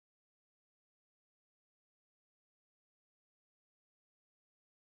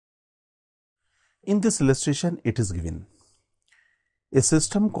In this illustration, it is given a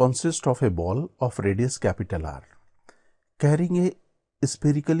system consists of a ball of radius capital R carrying a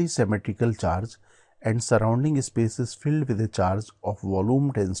spherically symmetrical charge and surrounding space is filled with a charge of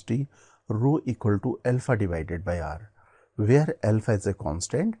volume density rho equal to alpha divided by R, where alpha is a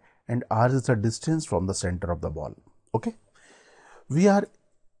constant and R is the distance from the center of the ball. Okay, we are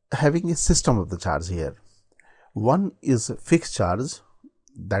having a system of the charge here. One is fixed charge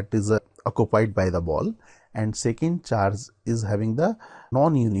that is occupied by the ball, and second charge is having the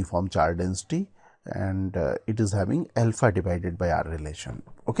non-uniform charge density, and it is having alpha divided by R relation.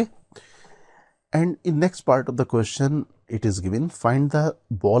 Okay, and in next part of the question it is given, find the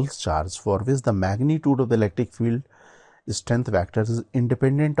ball's charge for which the magnitude of the electric field strength vector is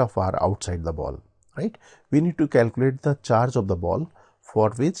independent of R outside the ball. Right, we need to calculate the charge of the ball for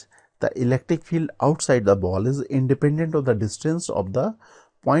which the electric field outside the ball is independent of the distance of the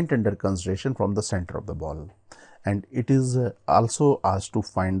point under consideration from the center of the ball, and it is also asked to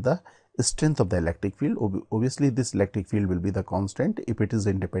find the strength of the electric field. Obviously, this electric field will be the constant if it is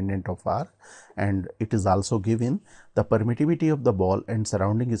independent of R, and it is also given the permittivity of the ball and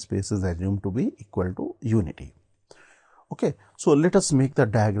surrounding space is assumed to be equal to unity. Okay, so let us make the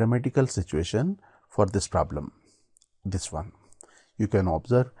diagrammatical situation for this problem. This one, you can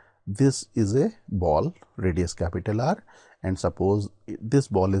observe this is a ball radius capital R, and suppose this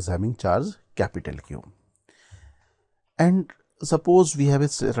ball is having charge capital Q, and suppose we have a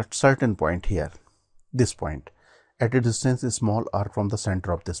certain point here, this point at a distance small r from the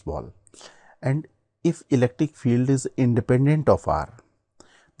center of this ball, and if electric field is independent of R,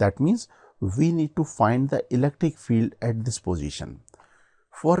 that means we need to find the electric field at this position.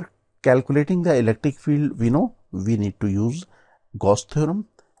 For calculating the electric field, we know we need to use Gauss theorem,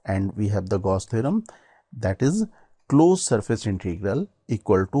 and we have the Gauss theorem, that is closed surface integral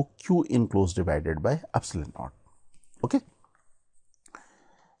equal to Q enclosed divided by epsilon naught. Okay,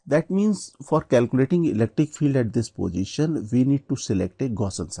 that means for calculating electric field at this position, we need to select a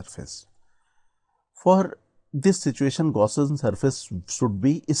Gaussian surface. For this situation, Gaussian surface should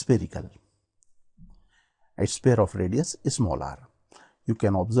be spherical, a sphere of radius small r. You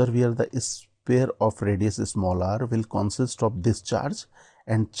can observe here the sphere of radius small r will consist of this charge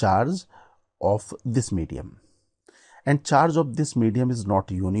and charge of this medium, and charge of this medium is not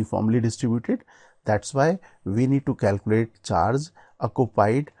uniformly distributed. That's why we need to calculate charge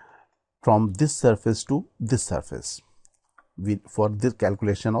occupied from this surface to this surface for this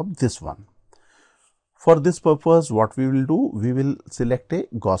calculation of this one. For this purpose, what we will do, we will select a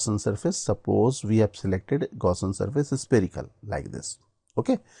Gaussian surface. Suppose we have selected Gaussian surface spherical like this.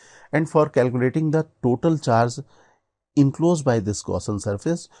 Okay, and for calculating the total charge enclosed by this Gaussian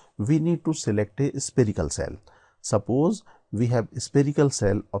surface, we need to select a spherical cell. Suppose we have a spherical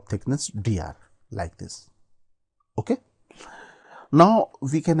cell of thickness dr like this. Okay, now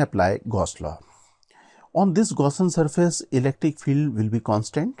we can apply Gauss law. On this Gaussian surface, electric field will be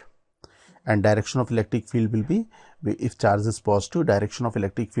constant, and direction of electric field will be, if charge is positive, direction of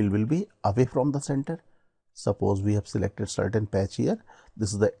electric field will be away from the center. Suppose we have selected certain patch here,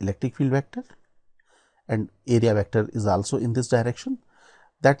 this is the electric field vector, and area vector is also in this direction.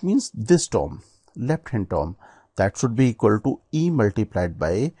 That means this term, left hand term, that should be equal to E multiplied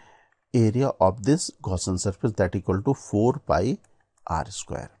by area of this Gaussian surface, that equal to 4 pi r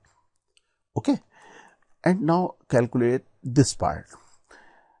square. Okay, and now calculate this part.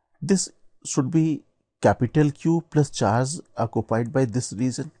 This should be capital Q plus charge occupied by this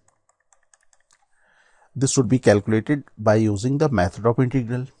region. This should be calculated by using the method of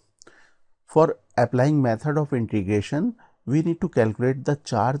integral. For applying method of integration, we need to calculate the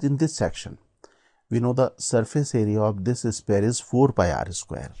charge in this section. We know the surface area of this sphere is 4 pi r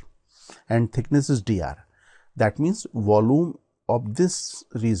square and thickness is dr. That means volume of this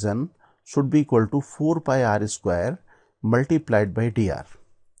region should be equal to 4 pi r square multiplied by dr.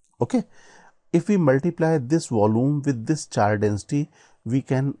 Okay, if we multiply this volume with this charge density, we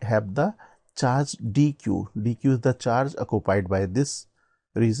can have the charge dq. dq is the charge occupied by this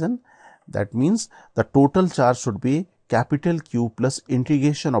region. That means the total charge should be capital Q plus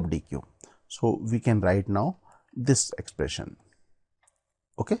integration of dq. So we can write now this expression.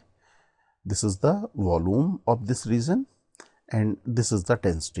 Okay, this is the volume of this region and this is the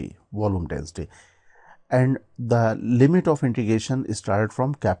density, volume density, and the limit of integration started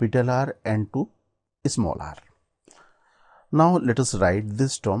from capital R and to small r. Now let us write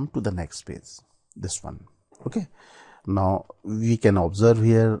this term to the next page, this one. Okay, now we can observe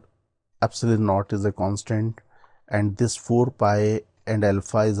here epsilon naught is a constant and this 4 pi and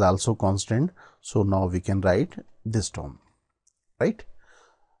alpha is also constant. So now we can write this term, right?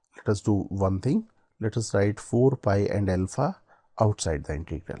 Let us do one thing. let us write 4 pi and alpha outside the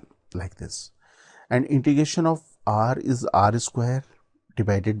integral like this. And integration of r is r square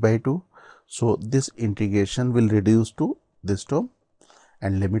divided by 2. So this integration will reduce to this term,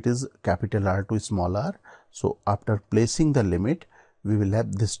 and limit is capital R to small r. So after placing the limit, we will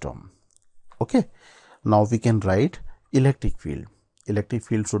have this term. Okay. Now we can write electric field. Electric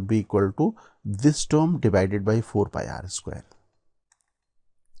field should be equal to this term divided by 4 pi r square.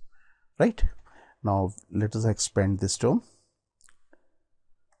 Right. Now let us expand this term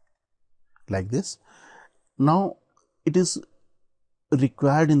like this. Now it is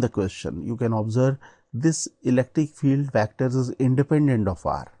required in the question. You can observe this electric field vector is independent of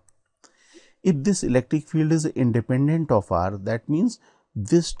r. If this electric field is independent of r, that means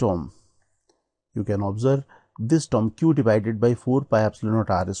this term, you can observe this term q divided by 4 pi epsilon naught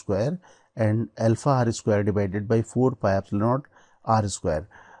r square and alpha r square divided by 4 pi epsilon naught r square.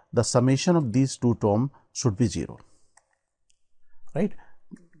 The summation of these two terms should be 0. Right?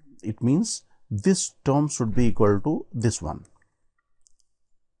 It means this term should be equal to this one.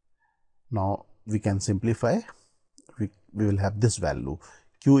 Now we can simplify. We will have this value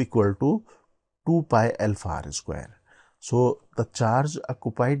q equal to 2 pi alpha r square. So the charge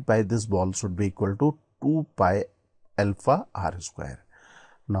occupied by this ball should be equal to 2 pi alpha r square.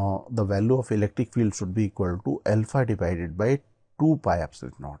 Now the value of electric field should be equal to alpha divided by 2 pi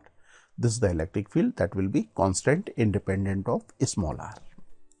epsilon naught. This is the electric field that will be constant independent of small r.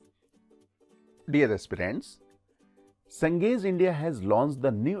 Dear aspirants, Cengage India has launched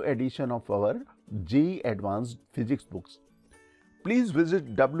the new edition of our JEE Advanced Physics books. Please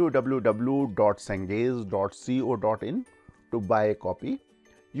visit www.cengage.co.in to buy a copy.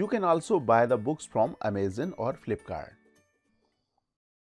 You can also buy the books from Amazon or Flipkart.